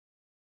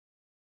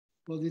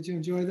Well, did you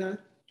enjoy that?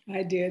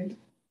 I did.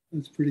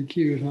 That's pretty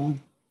cute, huh?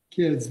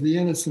 Kids, the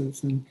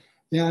innocence, and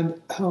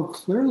how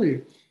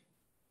clearly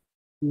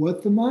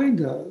what the mind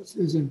does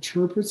is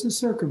interprets a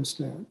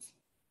circumstance.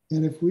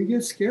 And if we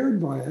get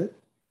scared by it,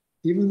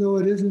 even though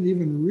it isn't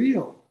even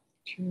real,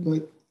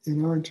 but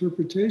in our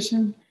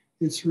interpretation,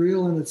 it's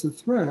real and it's a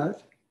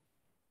threat,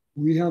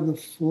 we have the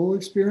full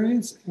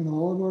experience and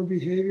all of our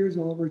behaviors,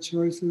 all of our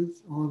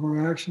choices, all of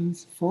our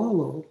actions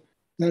follow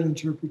that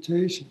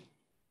interpretation.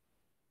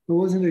 But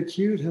wasn't it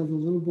cute how the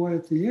little boy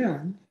at the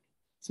end,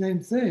 same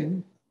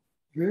thing,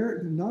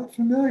 very not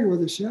familiar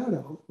with a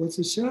shadow. What's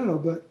a shadow?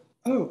 But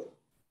oh,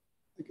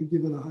 I could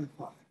give it a high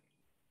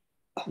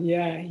five.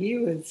 Yeah, he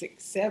was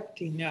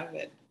accepting of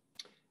it.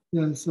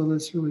 Yeah, so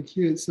that's really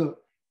cute. So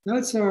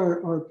that's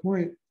our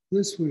point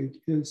this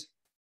week is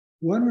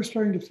when we're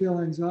starting to feel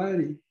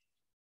anxiety,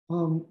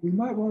 we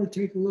might want to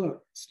take a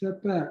look,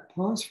 step back,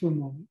 pause for a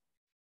moment,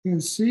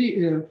 and see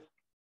if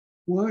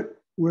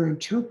what we're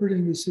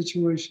interpreting the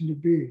situation to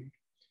be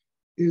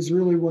is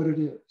really what it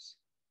is.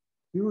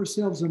 Give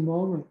ourselves a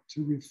moment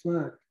to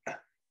reflect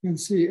and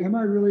see, am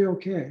I really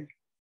okay?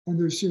 And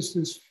there's just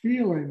this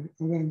feeling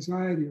of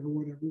anxiety or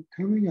whatever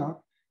coming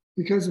up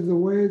because of the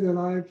way that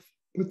I've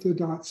put the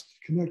dots,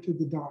 connected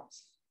the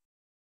dots,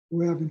 the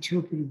way I've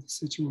interpreted the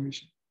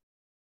situation.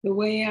 The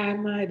way I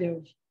might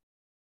have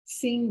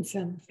seen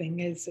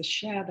something as a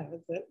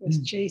shadow that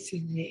was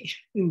chasing me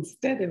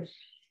instead of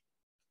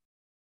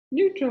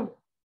neutral.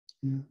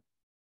 Yeah.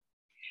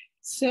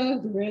 So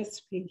the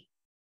recipe.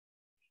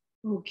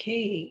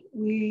 Okay,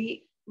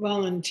 we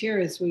volunteer,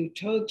 as we've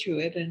told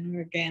you, at an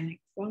organic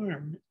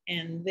farm,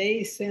 and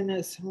they sent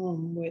us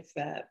home with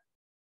that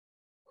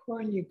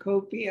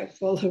cornucopia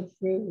full of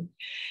food.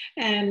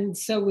 And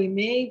so we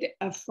made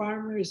a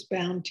farmer's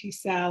bounty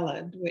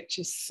salad, which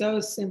is so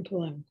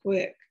simple and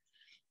quick.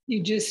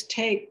 You just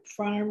take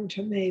farm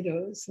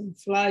tomatoes and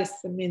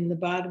slice them in the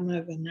bottom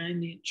of a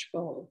 9-inch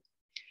bowl.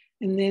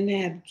 And then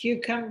add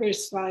cucumber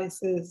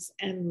slices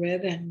and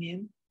red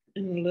onion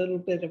and a little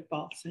bit of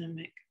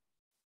balsamic.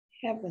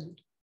 Heaven.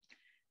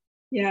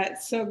 Yeah,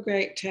 it's so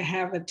great to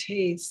have a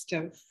taste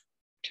of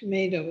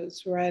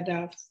tomatoes right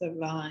off the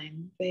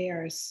vine. They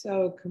are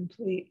so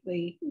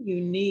completely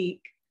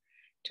unique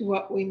to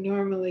what we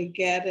normally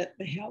get at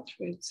the health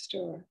food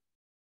store.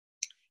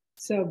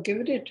 So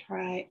give it a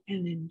try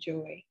and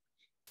enjoy.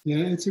 Yeah,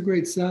 it's a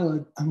great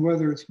salad,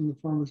 whether it's from the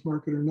farmer's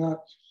market or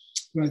not.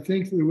 But I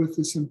think that with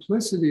the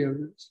simplicity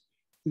of this,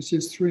 it's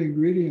just 3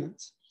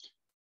 ingredients.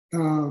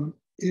 It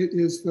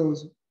is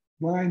those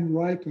vine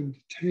ripened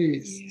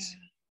tastes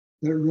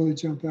that really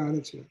jump out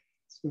at you.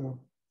 So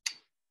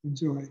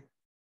enjoy.